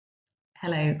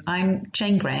Hello, I'm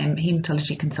Jane Graham,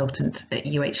 Haematology Consultant at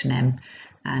UH&M,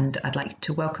 and I'd like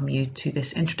to welcome you to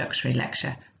this introductory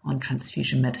lecture on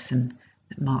transfusion medicine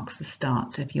that marks the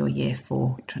start of your Year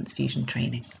 4 transfusion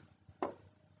training.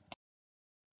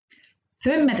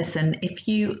 So in medicine, if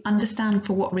you understand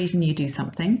for what reason you do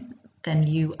something, then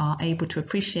you are able to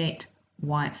appreciate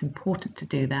why it's important to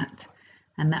do that,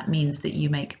 and that means that you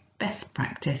make best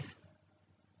practice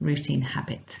routine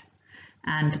habit.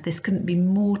 And this couldn't be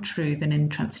more true than in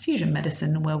transfusion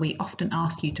medicine, where we often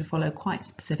ask you to follow quite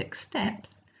specific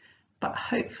steps, but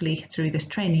hopefully through this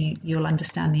training you'll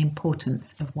understand the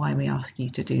importance of why we ask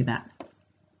you to do that.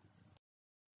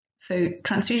 So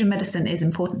transfusion medicine is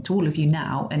important to all of you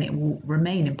now, and it will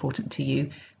remain important to you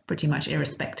pretty much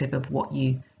irrespective of what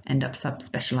you end up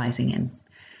subspecialising in.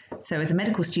 So as a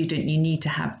medical student, you need to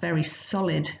have very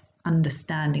solid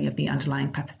understanding of the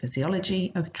underlying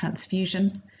pathophysiology of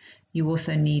transfusion. You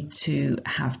also need to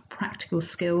have practical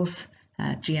skills.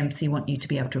 GMC want you to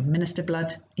be able to administer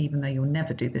blood, even though you'll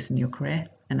never do this in your career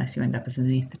unless you end up as an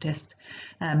anaesthetist.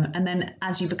 And then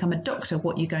as you become a doctor,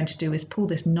 what you're going to do is pull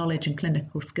this knowledge and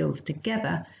clinical skills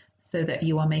together so that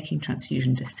you are making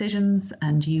transfusion decisions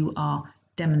and you are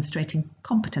demonstrating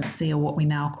competency, or what we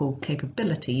now call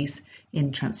capabilities,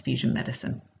 in transfusion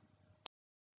medicine.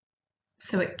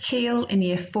 So at Keele in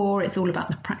Year 4, it's all about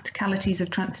the practicalities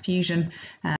of transfusion,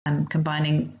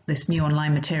 combining this new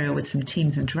online material with some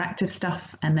Teams interactive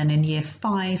stuff. And then in Year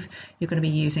 5, you're going to be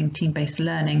using team-based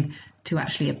learning to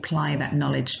actually apply that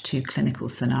knowledge to clinical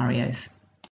scenarios.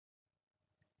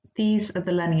 These are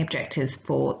the learning objectives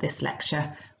for this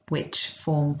lecture, which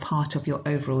form part of your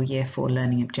overall Year 4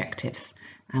 learning objectives,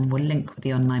 and will link with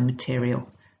the online material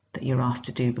that you're asked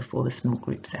to do before the small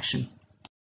group session.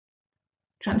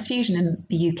 Transfusion in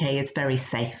the UK is very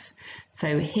safe.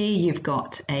 So here you've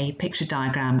got a picture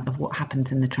diagram of what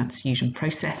happens in the transfusion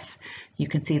process. You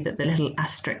can see that the little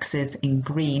asterisks in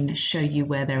green show you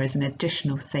where there is an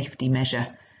additional safety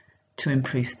measure to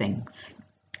improve things.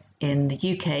 In the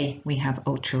UK, we have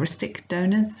altruistic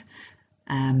donors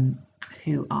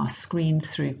who are screened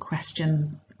through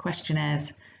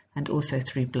questionnaires and also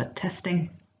through blood testing,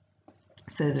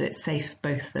 so that it's safe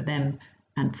both for them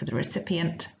and for the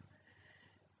recipient.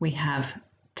 We have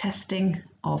testing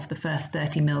of the first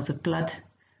 30 mils of blood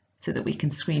so that we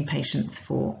can screen patients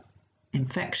for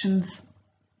infections.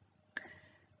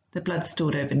 The blood's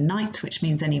stored overnight, which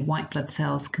means any white blood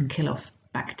cells can kill off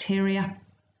bacteria.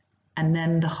 And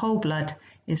then the whole blood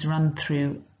is run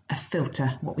through a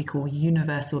filter, what we call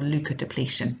universal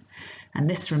leukodepletion. And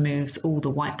this removes all the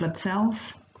white blood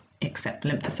cells, except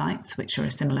lymphocytes, which are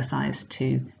a similar size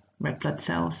to red blood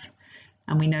cells.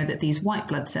 And we know that these white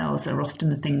blood cells are often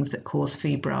the things that cause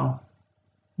febrile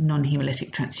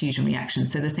non-hemolytic transfusion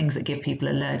reactions, so the things that give people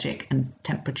allergic and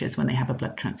temperatures when they have a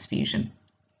blood transfusion.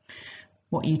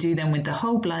 What you do then with the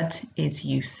whole blood is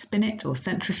you spin it or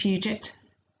centrifuge it.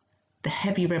 The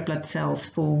heavy red blood cells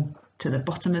fall to the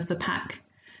bottom of the pack,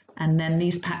 and then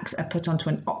these packs are put onto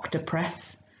an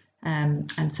octopress,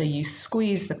 and so you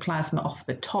squeeze the plasma off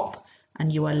the top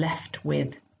and you are left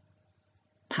with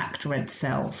packed red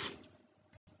cells.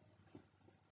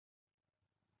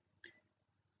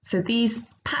 So these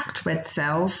packed red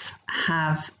cells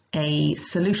have a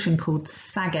solution called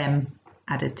SAGM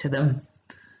added to them.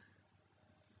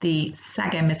 The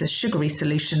SAGM is a sugary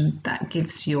solution that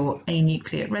gives your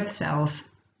anucleate red cells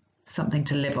something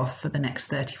to live off for the next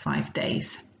 35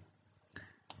 days.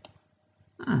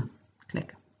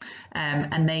 Click.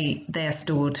 And they are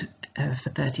stored for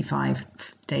 35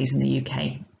 days in the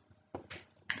UK.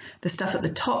 The stuff at the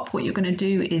top, what you're going to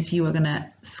do is you are going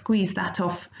to squeeze that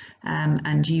off,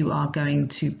 and you are going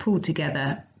to pull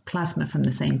together plasma from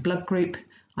the same blood group,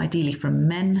 ideally from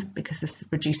men, because this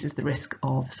reduces the risk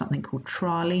of something called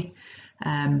trali,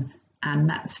 and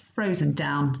that's frozen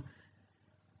down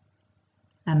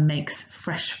and makes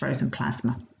fresh frozen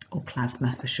plasma, or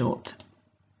plasma for short.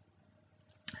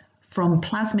 From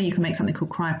plasma you can make something called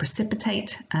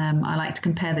cryoprecipitate. I like to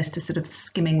compare this to sort of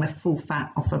skimming the full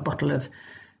fat off a bottle of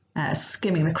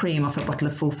skimming the cream off a bottle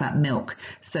of full-fat milk.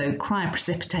 So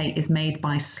cryoprecipitate is made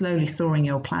by slowly thawing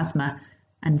your plasma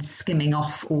and skimming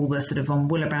off all the sort of von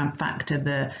Willebrand factor,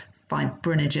 the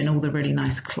fibrinogen, all the really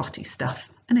nice clotty stuff.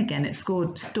 And again, it's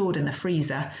stored in the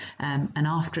freezer, and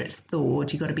after it's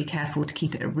thawed, you've got to be careful to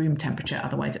keep it at room temperature,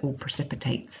 otherwise it all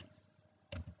precipitates.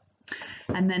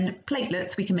 And then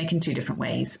platelets we can make in two different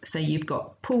ways. So you've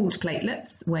got pooled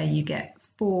platelets, where you get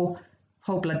 4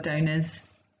 whole blood donors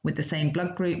with the same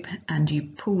blood group, and you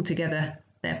pool together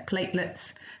their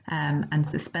platelets and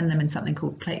suspend them in something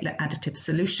called platelet additive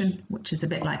solution, which is a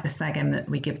bit like the SAGM that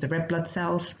we give the red blood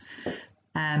cells.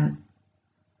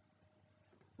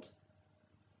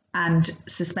 And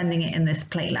suspending it in this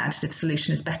platelet additive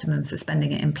solution is better than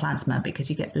suspending it in plasma because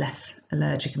you get less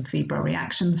allergic and febrile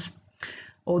reactions.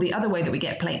 Or the other way that we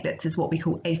get platelets is what we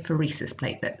call apheresis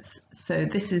platelets. So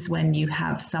this is when you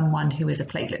have someone who is a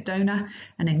platelet donor,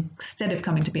 and instead of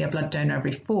coming to be a blood donor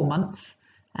every 4 months,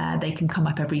 they can come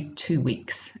up every 2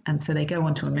 weeks. And so they go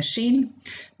onto a machine.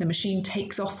 The machine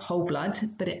takes off whole blood,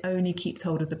 but it only keeps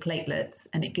hold of the platelets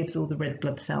and it gives all the red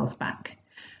blood cells back.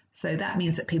 So that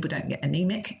means that people don't get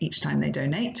anemic each time they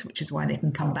donate, which is why they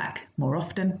can come back more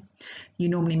often. You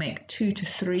normally make 2 to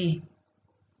 3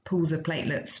 pools of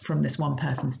platelets from this one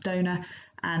person's donor,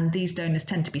 and these donors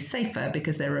tend to be safer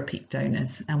because they're repeat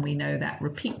donors, and we know that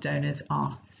repeat donors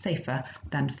are safer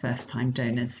than first-time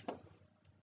donors.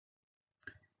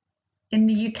 In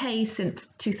the UK since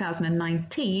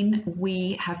 2019,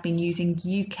 we have been using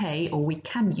UK, or we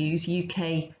can use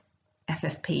UK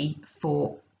FFP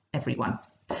for everyone.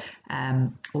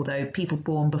 Although people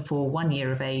born before 1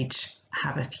 year of age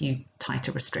have a few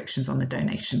tighter restrictions on the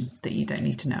donation that you don't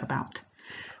need to know about.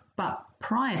 But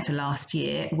prior to last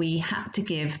year, we had to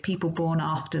give people born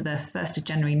after the 1st of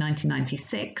January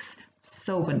 1996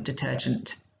 solvent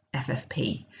detergent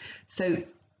FFP. So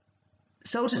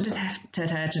solvent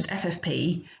detergent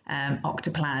FFP,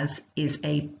 Octaplas, is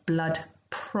a blood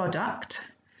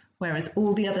product, whereas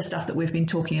all the other stuff that we've been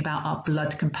talking about are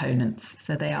blood components.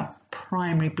 So they are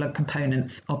primary blood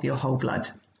components of your whole blood.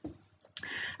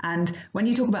 And when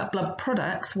you talk about blood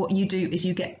products, what you do is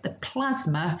you get the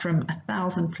plasma from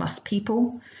 1,000 plus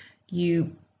people,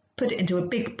 you put it into a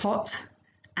big pot,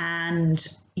 and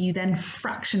you then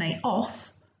fractionate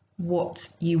off what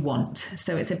you want.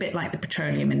 So it's a bit like the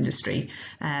petroleum industry,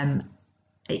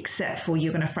 except for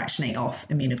you're going to fractionate off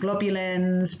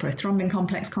immunoglobulins, prothrombin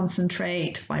complex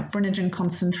concentrate, fibrinogen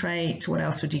concentrate. What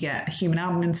else would you get? A human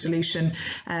albumin solution.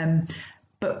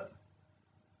 But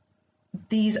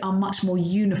these are much more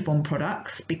uniform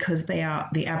products because they are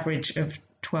the average of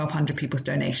 1,200 people's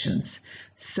donations.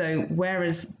 So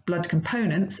whereas blood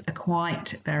components are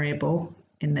quite variable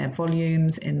in their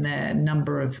volumes, in their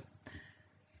number of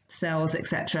cells,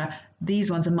 etc.,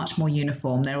 these ones are much more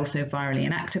uniform. They're also virally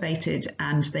inactivated,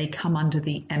 and they come under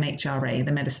the MHRA,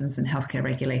 the Medicines and Healthcare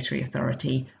Regulatory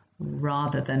Authority,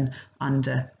 rather than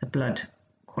under the blood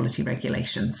quality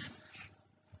regulations.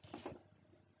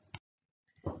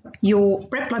 Your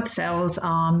red blood cells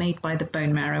are made by the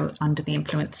bone marrow under the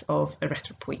influence of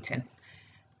erythropoietin.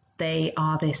 They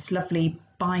are this lovely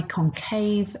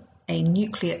biconcave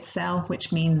anucleate cell,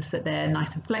 which means that they're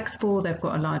nice and flexible. They've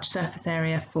got a large surface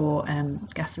area for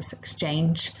gaseous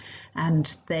exchange,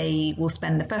 and they will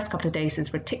spend the first couple of days as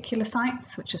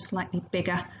reticulocytes, which are slightly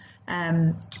bigger,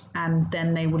 and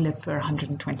then they will live for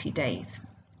 120 days.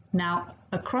 Now,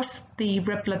 across the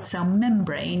red blood cell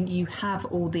membrane, you have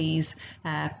all these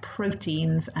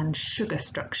proteins and sugar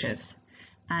structures,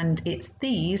 and it's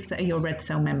these that are your red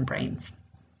cell membranes.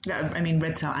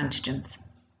 Red cell antigens.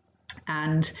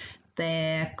 And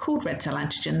they're called red cell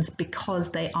antigens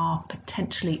because they are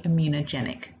potentially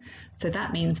immunogenic. So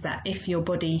that means that if your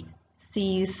body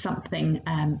sees something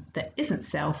that isn't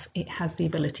self, it has the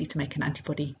ability to make an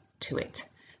antibody to it.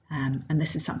 And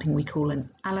this is something we call an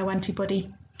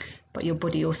alloantibody. But your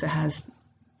body also has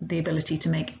the ability to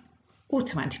make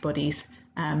autoantibodies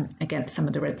against some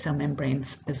of the red cell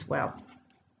membranes as well.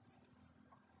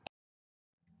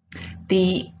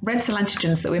 The red cell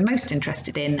antigens that we're most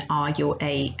interested in are your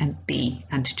A and B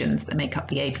antigens that make up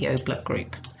the ABO blood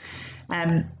group.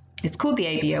 It's called the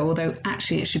ABO, although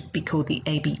actually it should be called the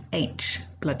ABH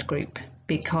blood group,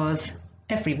 because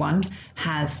everyone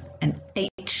has an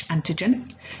H antigen,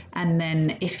 and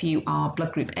then if you are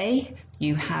blood group A,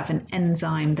 you have an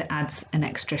enzyme that adds an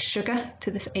extra sugar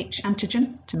to this H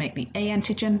antigen to make the A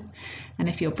antigen, and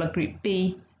if you're blood group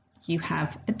B, you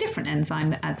have a different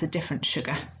enzyme that adds a different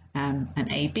sugar, an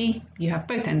AB. You have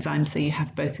both enzymes, so you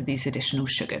have both of these additional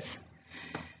sugars.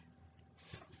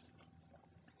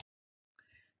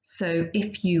 So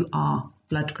if you are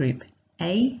blood group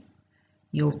A,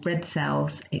 your red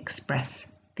cells express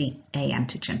the A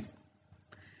antigen.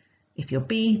 If you're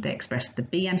B, they express the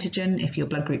B antigen. If you're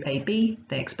blood group AB,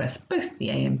 they express both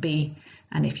the A and B.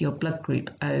 And if you're blood group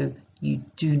O, you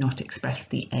do not express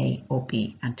the A or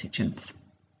B antigens.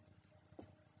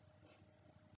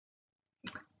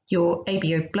 Your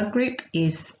ABO blood group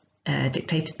is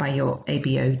dictated by your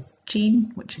ABO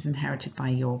gene, which is inherited by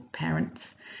your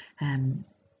parents.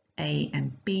 A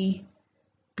and B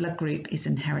blood group is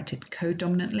inherited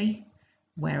codominantly,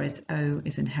 whereas O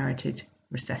is inherited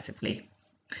recessively.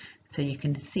 So you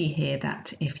can see here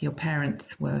that if your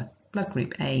parents were blood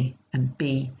group A and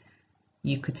B,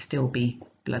 you could still be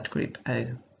blood group O.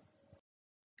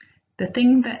 The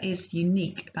thing that is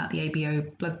unique about the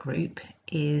ABO blood group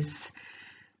is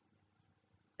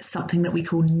something that we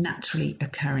call naturally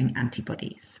occurring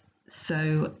antibodies.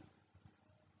 So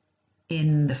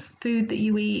in the food that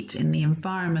you eat, in the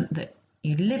environment that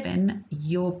you live in,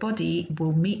 your body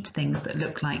will meet things that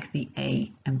look like the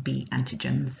A and B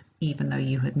antigens, even though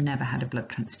you have never had a blood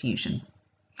transfusion.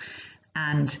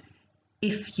 And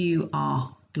if you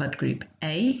are blood group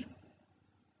A,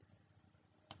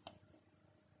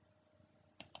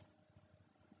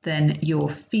 then your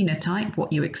phenotype,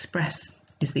 what you express,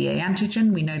 is the A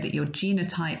antigen. We know that your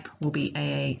genotype will be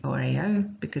AA or AO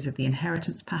because of the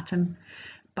inheritance pattern.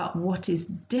 But what is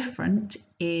different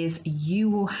is you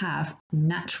will have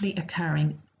naturally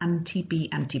occurring anti-B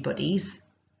antibodies,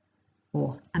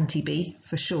 or anti-B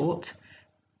for short,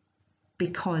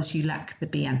 because you lack the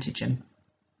B antigen.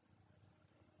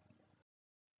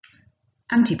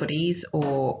 Antibodies,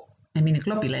 or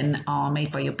immunoglobulin, are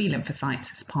made by your B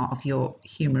lymphocytes as part of your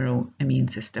humoral immune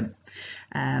system.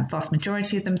 Vast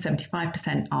majority of them,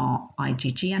 75%, are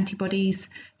IgG antibodies.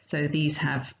 So these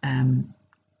have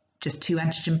just 2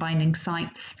 antigen binding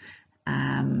sites,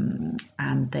 and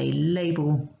they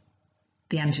label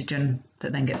the antigen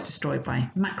that then gets destroyed by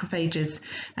macrophages.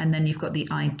 And then you've got the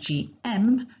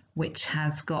IgM, which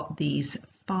has got these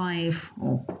 5,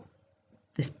 or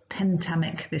this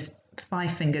pentamic, this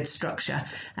 5-fingered structure,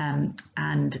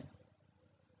 and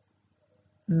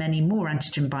many more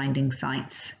antigen binding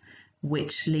sites,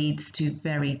 which leads to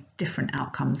very different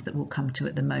outcomes that we'll come to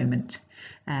at the moment.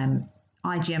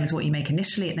 IgM is what you make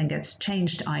initially, it then gets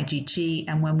changed to IgG,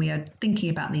 and when we are thinking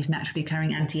about these naturally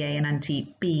occurring anti-A and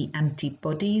anti-B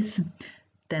antibodies,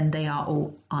 then they are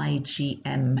all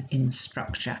IgM in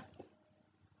structure.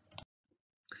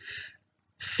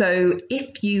 So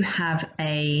if you have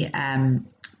a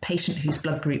patient who's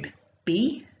blood group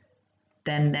B,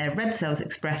 then their red cells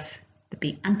express the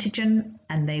B antigen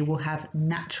and they will have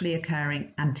naturally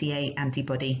occurring anti-A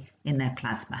antibody in their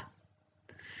plasma.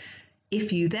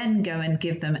 If you then go and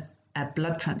give them a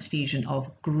blood transfusion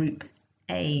of group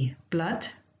A blood,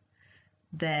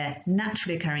 their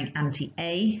naturally occurring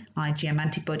anti-A IgM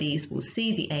antibodies will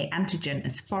see the A antigen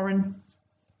as foreign.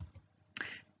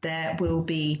 There will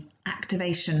be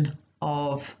activation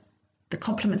of the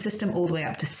complement system all the way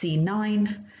up to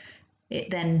C9. It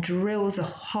then drills a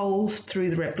hole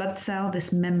through the red blood cell,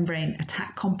 this membrane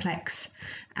attack complex,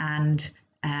 and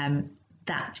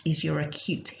that is your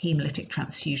acute hemolytic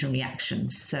transfusion reaction.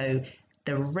 So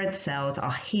the red cells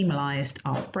are hemolyzed,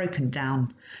 are broken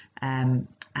down,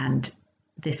 and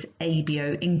this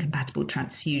ABO incompatible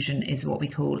transfusion is what we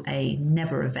call a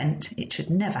never event. It should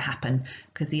never happen,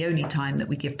 because the only time that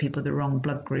we give people the wrong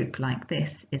blood group like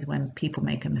this is when people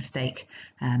make a mistake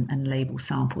and label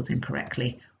samples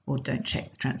incorrectly, or don't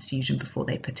check the transfusion before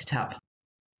they put it up.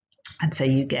 And so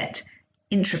you get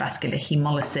intravascular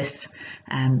hemolysis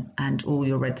and all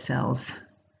your red cells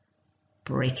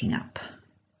breaking up.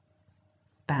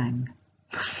 Bang.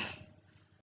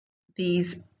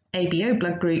 These ABO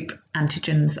blood group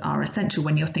antigens are essential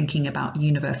when you're thinking about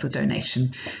universal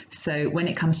donation. So when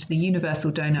it comes to the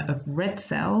universal donor of red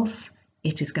cells,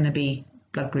 it is going to be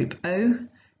blood group O,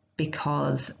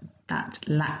 because that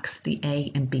lacks the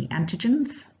A and B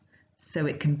antigens, so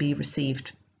it can be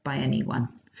received by anyone.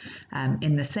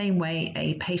 In the same way,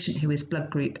 a patient who is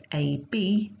blood group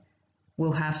AB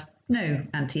will have no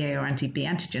anti-A or anti-B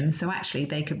antigens, so actually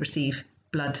they could receive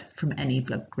blood from any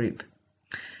blood group.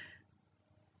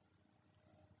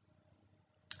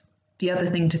 The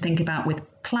other thing to think about with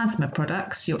plasma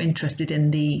products, you're interested in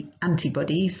the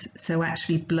antibodies. So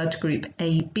actually blood group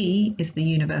AB is the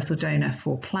universal donor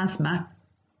for plasma,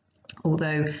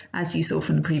 although as you saw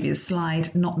from the previous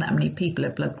slide, not that many people are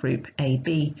blood group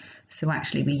AB. So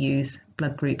actually we use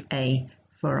blood group A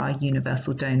for our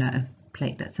universal donor of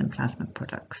platelets and plasma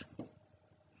products.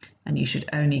 And you should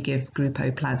only give group O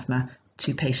plasma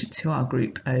to patients who are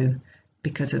group O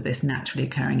because of this naturally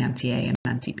occurring anti-A and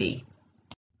anti-B.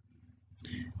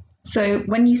 So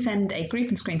when you send a group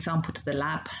and screen sample to the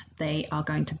lab, they are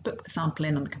going to book the sample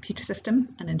in on the computer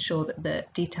system and ensure that the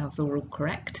details are all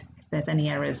correct. If there's any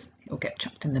errors, it will get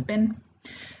chucked in the bin.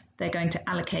 They're going to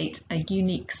allocate a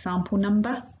unique sample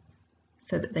number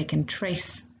so that they can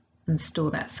trace and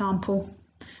store that sample.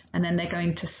 And then they're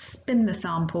going to spin the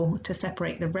sample to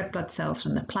separate the red blood cells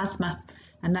from the plasma.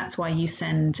 And that's why you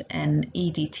send an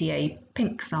EDTA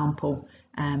pink sample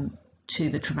to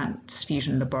the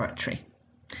transfusion laboratory.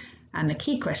 And the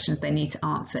key questions they need to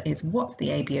answer is what's the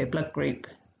ABO blood group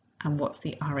and what's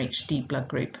the RHD blood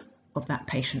group of that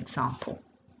patient sample.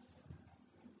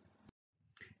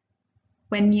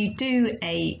 When you do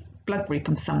a blood group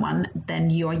on someone, then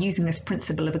you are using this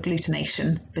principle of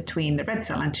agglutination between the red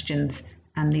cell antigens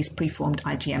and these preformed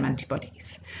IgM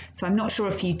antibodies. So I'm not sure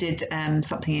if you did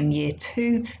something in year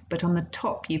 2, but on the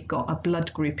top you've got a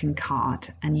blood grouping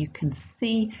card, and you can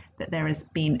see that there has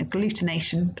been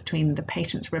agglutination between the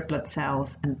patient's red blood cells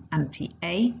and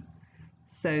anti-A.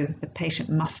 So the patient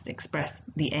must express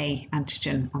the A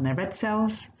antigen on their red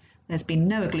cells. There's been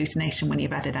no agglutination when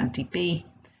you've added anti-B,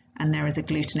 and there is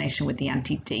agglutination with the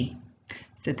anti-D.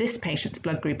 So this patient's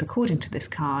blood group, according to this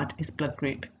card, is blood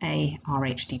group A,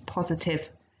 RhD positive,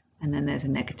 and then there's a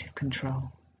negative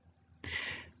control.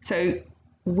 So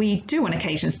we do on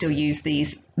occasion still use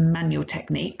these manual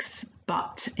techniques,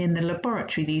 but in the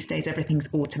laboratory these days everything's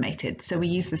automated. So we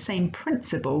use the same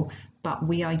principle, but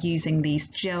we are using these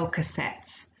gel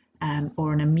cassettes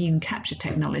or an immune capture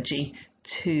technology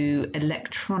to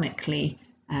electronically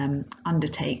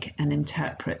undertake and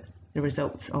interpret the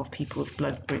results of people's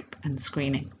blood group and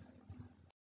screening.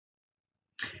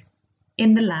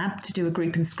 In the lab, to do a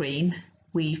group and screen,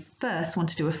 we first want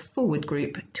to do a forward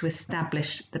group to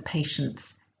establish the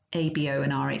patient's ABO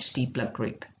and RhD blood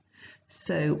group.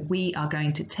 So we are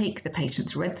going to take the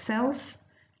patient's red cells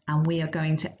and we are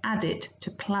going to add it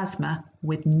to plasma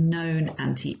with known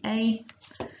anti-A,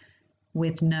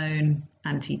 with known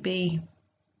anti-B,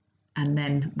 and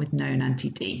then with known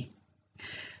anti-D.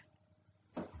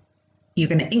 You're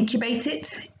going to incubate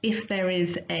it. If there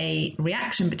is a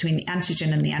reaction between the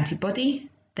antigen and the antibody,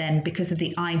 then because of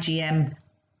the IgM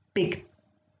big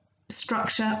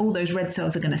structure, all those red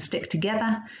cells are going to stick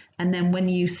together. And then when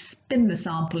you spin the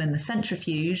sample in the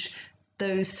centrifuge,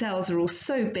 those cells are all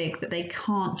so big that they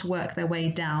can't work their way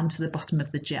down to the bottom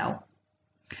of the gel.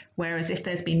 Whereas if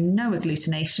there's been no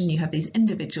agglutination, you have these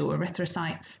individual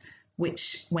erythrocytes,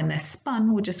 which when they're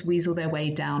spun will just weasel their way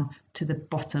down to the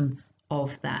bottom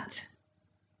of that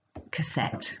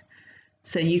cassette.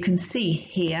 So you can see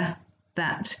here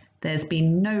that there's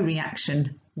been no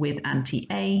reaction with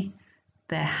anti-A,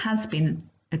 there has been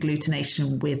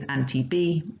agglutination with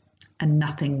anti-B, and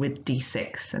nothing with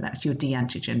D6, so that's your D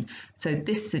antigen. So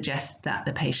this suggests that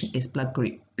the patient is blood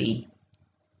group B.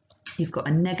 You've got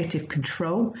a negative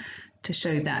control to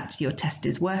show that your test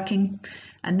is working,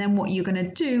 and then what you're going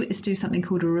to do is do something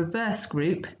called a reverse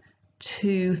group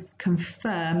to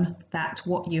confirm that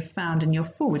what you've found in your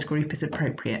forward group is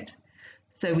appropriate.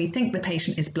 So we think the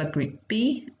patient is blood group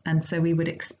B, and so we would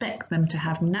expect them to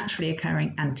have naturally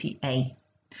occurring anti-A.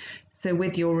 So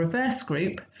with your reverse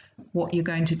group, what you're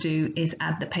going to do is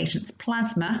add the patient's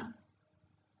plasma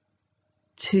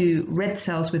to red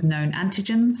cells with known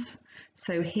antigens.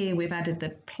 So here we've added the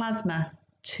plasma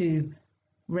to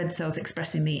red cells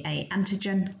expressing the A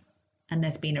antigen, and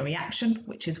there's been a reaction,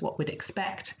 which is what we'd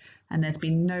expect, and there's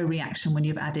been no reaction when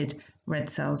you've added red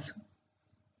cells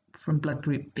from blood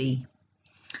group B.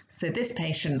 So this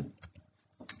patient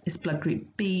is blood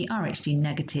group B, RhD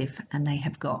negative, and they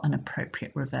have got an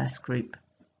appropriate reverse group.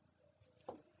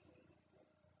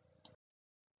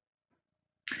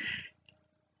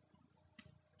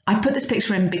 I put this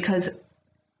picture in because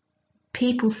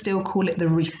people still call it the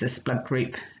rhesus blood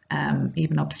group.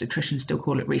 Even obstetricians still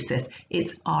call it rhesus.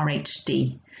 It's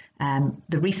RhD.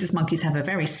 The rhesus monkeys have a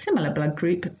very similar blood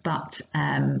group, but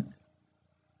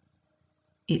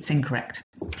it's incorrect.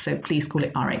 So please call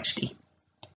it RhD.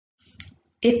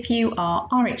 If you are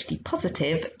RhD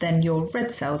positive, then your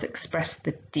red cells express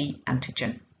the D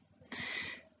antigen.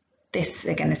 This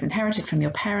again is inherited from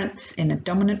your parents in a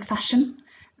dominant fashion,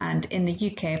 and in the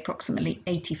UK approximately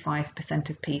 85%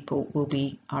 of people will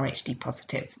be RhD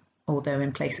positive, although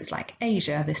in places like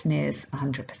Asia this nears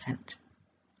 100%.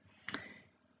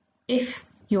 If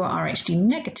you are RhD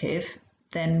negative,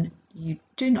 then you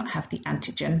do not have the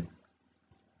antigen,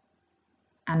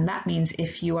 and that means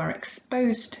if you are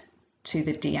exposed to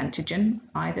the D antigen,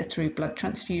 either through blood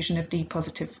transfusion of D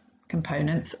positive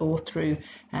components or through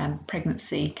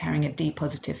pregnancy carrying a D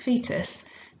positive fetus,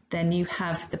 then you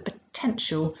have the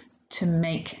potential to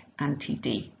make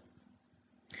anti-D.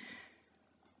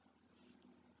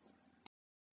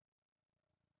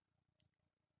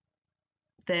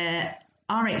 The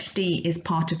RhD is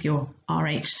part of your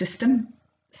Rh system.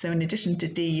 So in addition to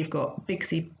D, you've got big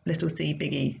C, little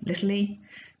e, little e.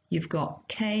 You've got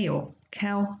K or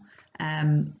Kel,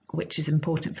 which is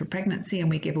important for pregnancy, and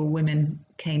we give all women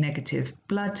K negative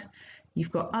blood.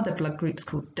 You've got other blood groups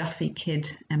called Duffy, Kidd,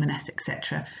 M&S,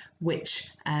 etc., which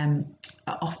are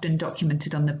often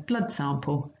documented on the blood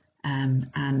sample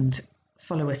and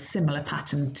follow a similar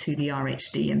pattern to the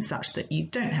RhD, and such that you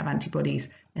don't have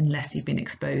antibodies unless you've been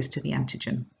exposed to the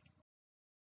antigen.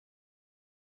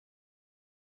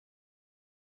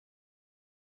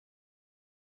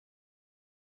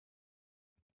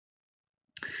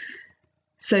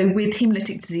 So with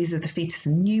hemolytic disease of the fetus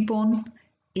and newborn,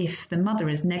 if the mother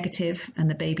is negative and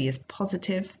the baby is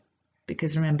positive,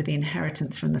 because remember the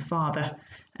inheritance from the father,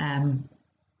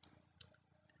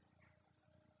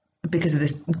 because of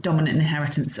this dominant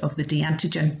inheritance of the D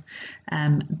antigen,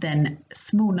 then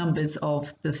small numbers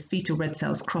of the fetal red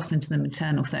cells cross into the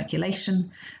maternal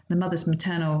circulation. The mother's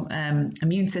maternal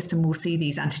immune system will see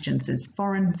these antigens as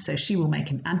foreign, so she will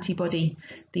make an antibody.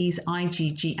 These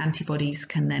IgG antibodies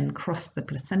can then cross the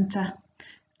placenta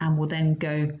and will then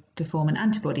go to form an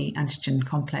antibody antigen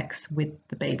complex with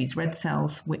the baby's red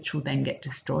cells, which will then get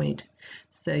destroyed.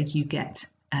 So you get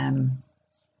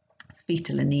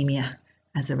fetal anemia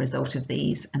as a result of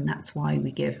these, and that's why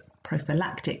we give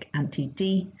prophylactic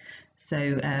anti-D, so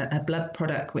a blood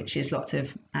product which is lots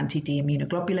of anti-D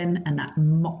immunoglobulin, and that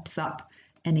mops up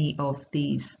any of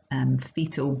these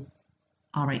fetal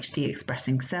RHD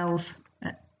expressing cells.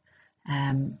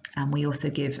 And we also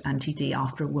give anti-D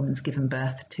after a woman's given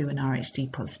birth to an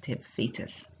RHD positive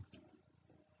fetus.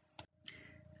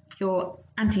 Your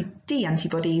anti-D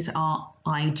antibodies are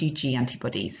IgG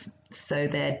antibodies, so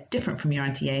they're different from your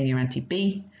anti-A and your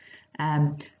anti-B.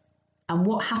 And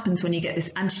what happens when you get this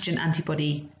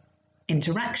antigen-antibody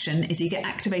interaction is you get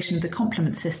activation of the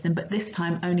complement system, but this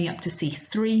time only up to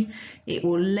C3. It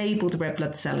will label the red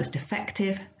blood cell as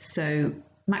defective, so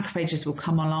macrophages will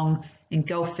come along,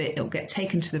 engulf it, it'll get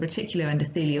taken to the reticular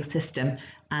endothelial system,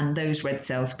 and those red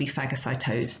cells will be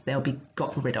phagocytosed, they'll be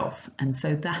got rid of. And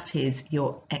so that is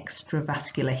your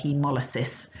extravascular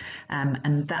hemolysis,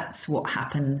 and that's what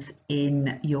happens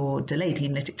in your delayed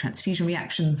hemolytic transfusion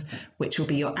reactions, which will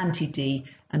be your anti-D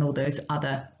and all those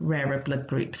other rarer blood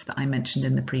groups that I mentioned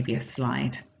in the previous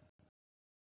slide.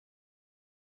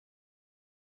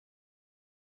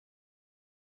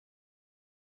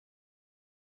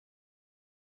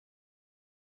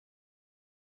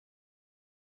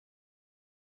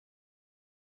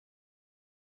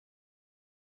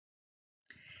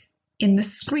 In the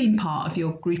screen part of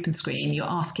your group and screen, you're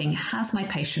asking, has my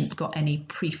patient got any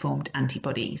preformed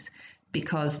antibodies?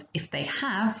 Because if they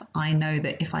have, I know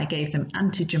that if I gave them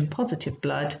antigen positive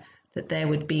blood, that there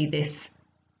would be this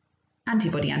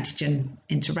antibody antigen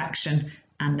interaction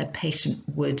and the patient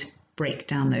would break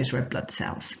down those red blood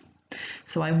cells.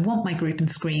 So I want my group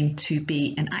and screen to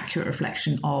be an accurate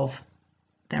reflection of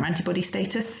their antibody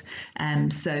status.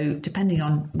 So depending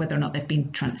on whether or not they've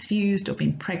been transfused or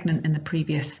been pregnant in the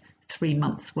previous 3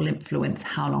 months will influence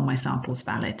how long my sample is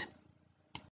valid.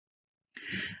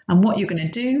 And what you're going to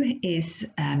do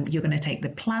is you're going to take the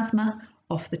plasma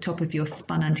off the top of your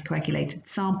spun anticoagulated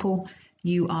sample.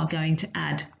 You are going to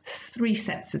add 3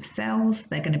 sets of cells.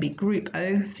 They're going to be group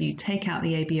O, so you take out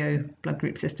the ABO blood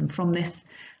group system from this,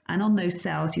 and on those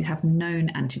cells you have known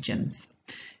antigens.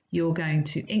 You're going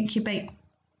to incubate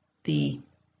the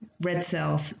red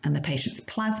cells and the patient's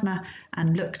plasma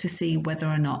and look to see whether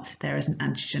or not there is an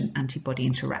antigen-antibody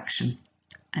interaction.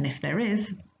 And if there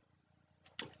is,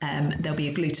 there'll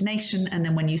be agglutination, and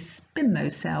then when you spin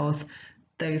those cells,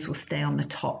 those will stay on the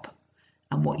top.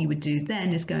 And what you would do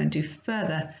then is go and do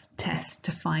further tests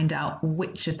to find out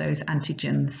which of those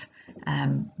antigens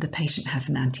the patient has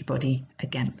an antibody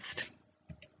against.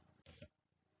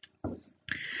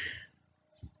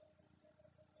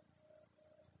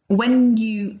 When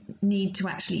you need to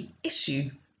actually issue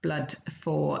blood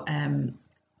for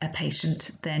a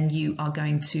patient, then you are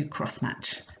going to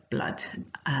cross-match blood.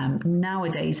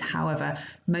 Nowadays, however,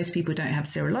 most people don't have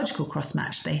serological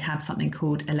cross-match, they have something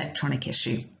called electronic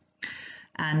issue.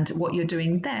 And what you're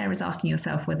doing there is asking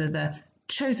yourself whether the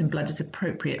chosen blood is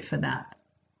appropriate for that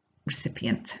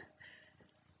recipient.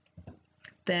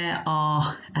 There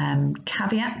are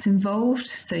caveats involved,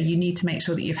 so you need to make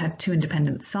sure that you've had 2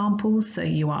 independent samples, so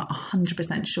you are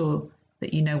 100% sure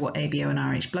that you know what ABO and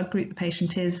RH blood group the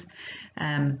patient is.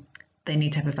 They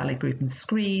need to have a valid group and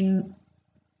screen.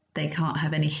 They can't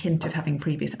have any hint of having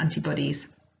previous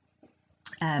antibodies.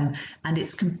 And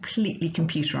it's completely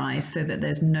computerized so that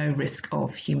there's no risk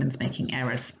of humans making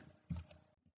errors.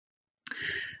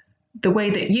 The way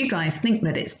that you guys think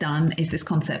that it's done is this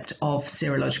concept of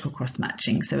serological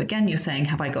cross-matching. So again, you're saying,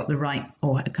 have I got the right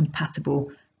or a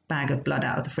compatible bag of blood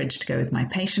out of the fridge to go with my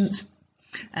patient?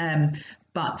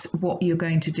 But what you're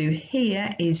going to do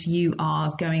here is you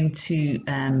are going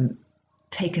to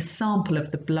take a sample of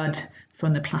the blood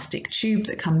from the plastic tube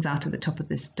that comes out of the top of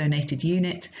this donated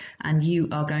unit, and you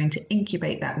are going to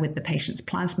incubate that with the patient's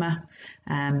plasma,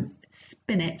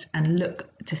 spin it and look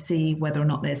to see whether or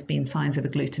not there's been signs of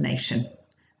agglutination.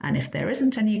 And if there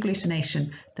isn't any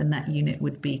agglutination, then that unit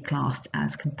would be classed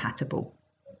as compatible.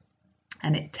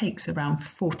 And it takes around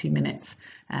 40 minutes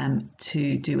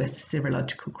to do a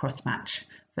serological cross-match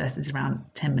versus around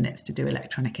 10 minutes to do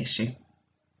electronic issue.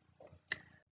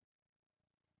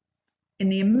 In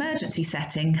the emergency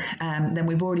setting, then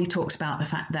we've already talked about the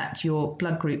fact that your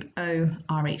blood group O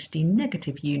RHD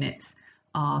negative units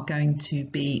are going to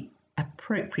be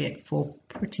appropriate for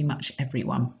pretty much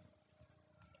everyone.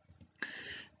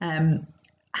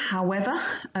 However,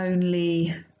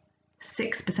 only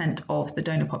 6% of the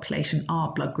donor population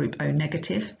are blood group O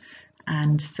negative,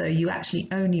 and so you actually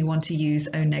only want to use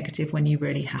O negative when you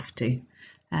really have to.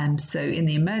 So in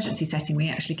the emergency setting, we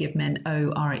actually give men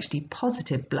O RHD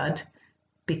positive blood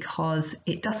because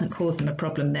it doesn't cause them a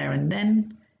problem there and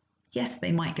then. Yes,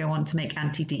 they might go on to make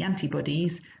anti-D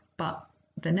antibodies, but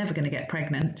they're never going to get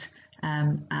pregnant,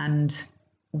 and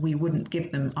we wouldn't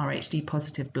give them RHD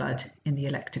positive blood in the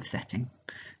elective setting.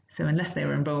 So unless they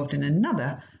were involved in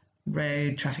another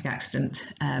road traffic accident,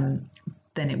 then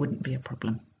it wouldn't be a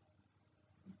problem.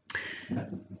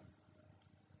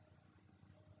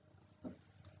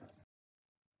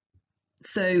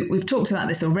 So we've talked about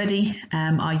this already.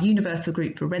 Our universal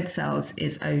group for red cells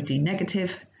is OD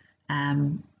negative.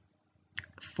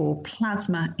 For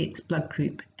plasma, it's blood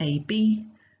group AB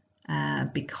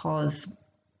because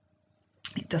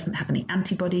it doesn't have any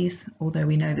antibodies, although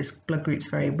we know this blood group's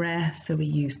very rare, so we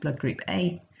use blood group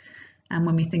A. And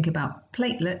when we think about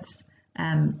platelets,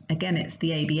 again, it's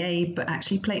the ABA, but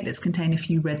actually platelets contain a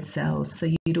few red cells, so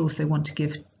you'd also want to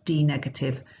give D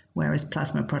negative, whereas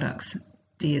plasma products,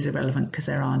 D is irrelevant because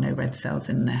there are no red cells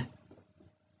in there.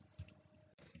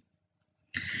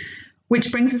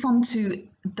 Which brings us on to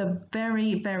the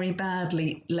very, very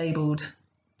badly labelled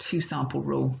two-sample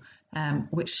rule,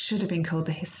 which should have been called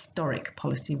the historic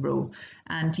policy rule.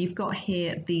 And you've got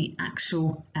here the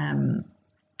actual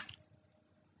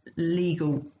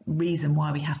legal reason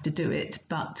why we have to do it,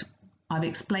 but I've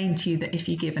explained to you that if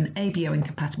you give an ABO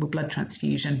incompatible blood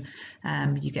transfusion,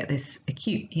 you get this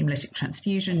acute hemolytic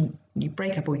transfusion, you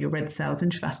break up all your red cells,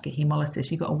 intravascular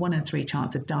hemolysis, you've got a 1 in 3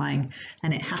 chance of dying,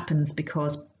 and it happens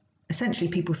because essentially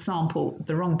people sample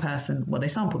the wrong person. Well, they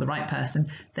sample the right person,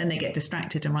 then they get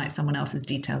distracted and write someone else's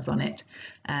details on it.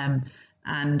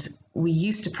 And we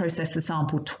used to process the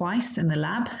sample twice in the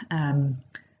lab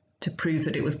to prove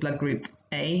that it was blood group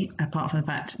A. Apart from the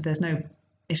fact there's no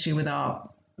issue with our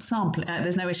sample,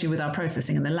 there's no issue with our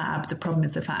processing in the lab. The problem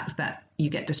is the fact that you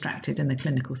get distracted in the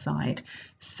clinical side.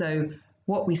 So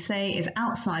what we say is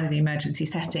outside of the emergency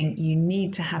setting, you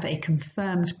need to have a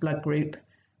confirmed blood group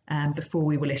before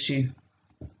we will issue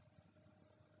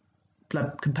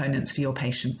blood components for your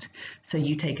patient. So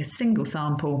you take a single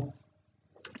sample,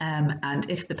 and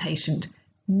if the patient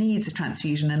needs a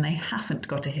transfusion and they haven't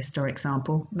got a historic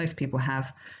sample, most people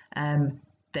have,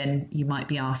 then you might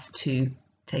be asked to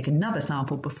take another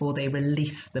sample before they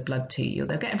release the blood to you.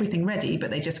 They'll get everything ready,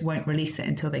 but they just won't release it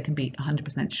until they can be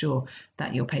 100% sure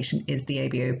that your patient is the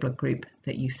ABO blood group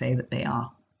that you say that they are.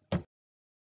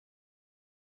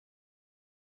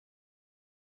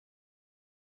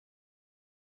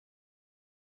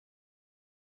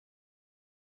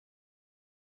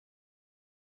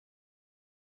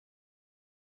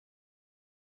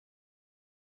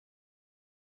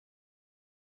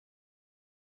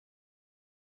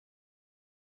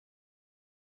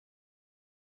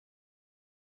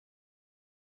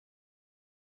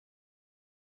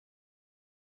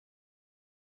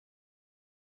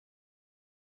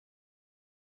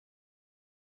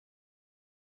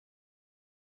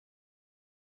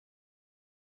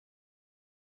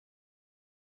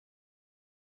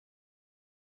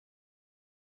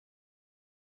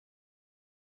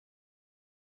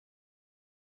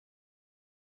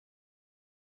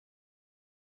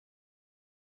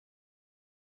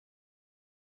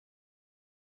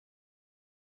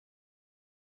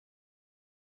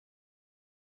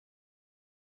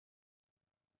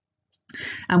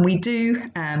 And we do,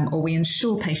 or we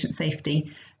ensure patient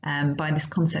safety by this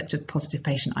concept of positive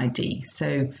patient ID.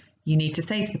 So you need to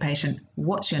say to the patient,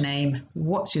 what's your name,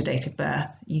 what's your date of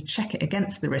birth, you check it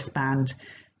against the wristband,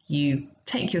 you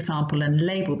take your sample and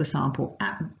label the sample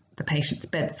at the patient's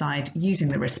bedside using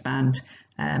the wristband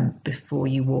before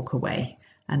you walk away.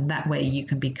 And that way you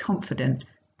can be confident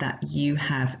that you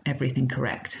have everything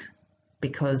correct,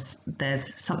 because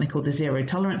there's something called the zero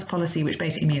tolerance policy, which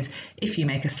basically means if you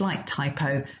make a slight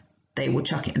typo, they will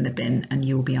chuck it in the bin and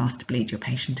you will be asked to bleed your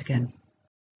patient again.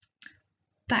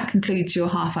 That concludes your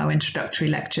half-hour introductory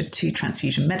lecture to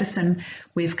transfusion medicine.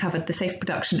 We've covered the safe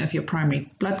production of your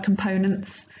primary blood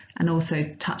components and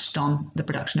also touched on the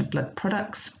production of blood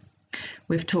products.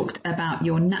 We've talked about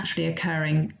your naturally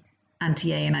occurring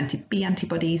anti-A and anti-B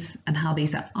antibodies and how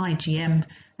these are IgM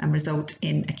and result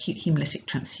in acute hemolytic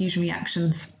transfusion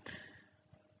reactions.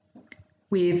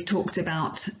 We've talked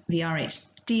about the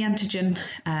RHD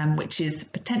antigen, which is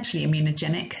potentially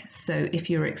immunogenic. So if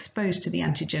you're exposed to the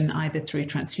antigen either through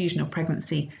transfusion or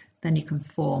pregnancy, then you can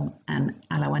form an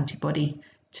alloantibody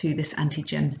to this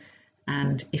antigen.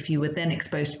 And if you were then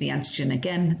exposed to the antigen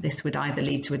again, this would either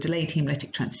lead to a delayed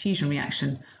hemolytic transfusion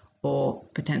reaction or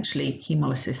potentially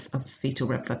hemolysis of fetal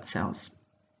red blood cells.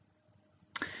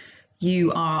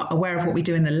 You are aware of what we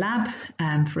do in the lab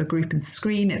for a group and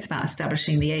screen. It's about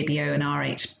establishing the ABO and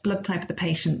Rh blood type of the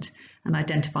patient and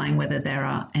identifying whether there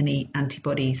are any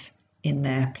antibodies in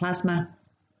their plasma.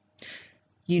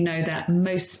 You know that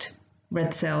most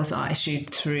red cells are issued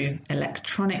through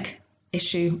electronic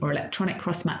issue or electronic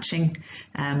cross-matching,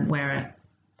 where a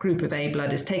group of A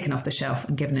blood is taken off the shelf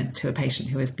and given it to a patient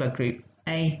who is blood group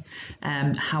A.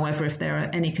 However, if there are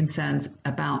any concerns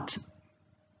about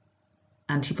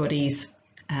antibodies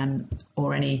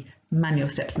or any manual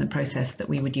steps in the process, that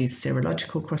we would use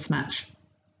serological cross-match.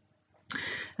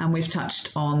 And we've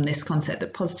touched on this concept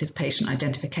that positive patient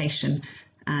identification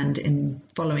and in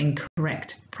following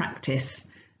correct practice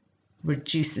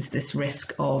reduces this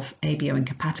risk of ABO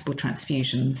incompatible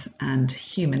transfusions and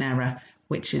human error,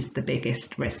 which is the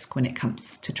biggest risk when it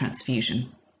comes to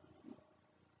transfusion.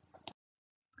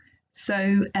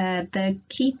 So the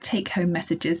key take-home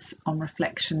messages on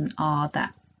reflection are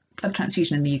that blood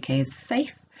transfusion in the UK is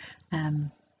safe,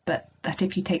 but that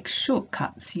if you take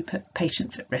shortcuts, you put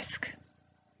patients at risk.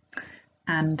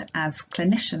 And as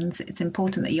clinicians, it's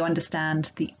important that you understand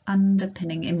the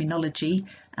underpinning immunology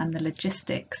and the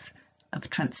logistics of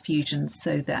transfusions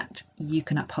so that you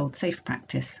can uphold safe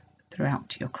practice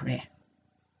throughout your career.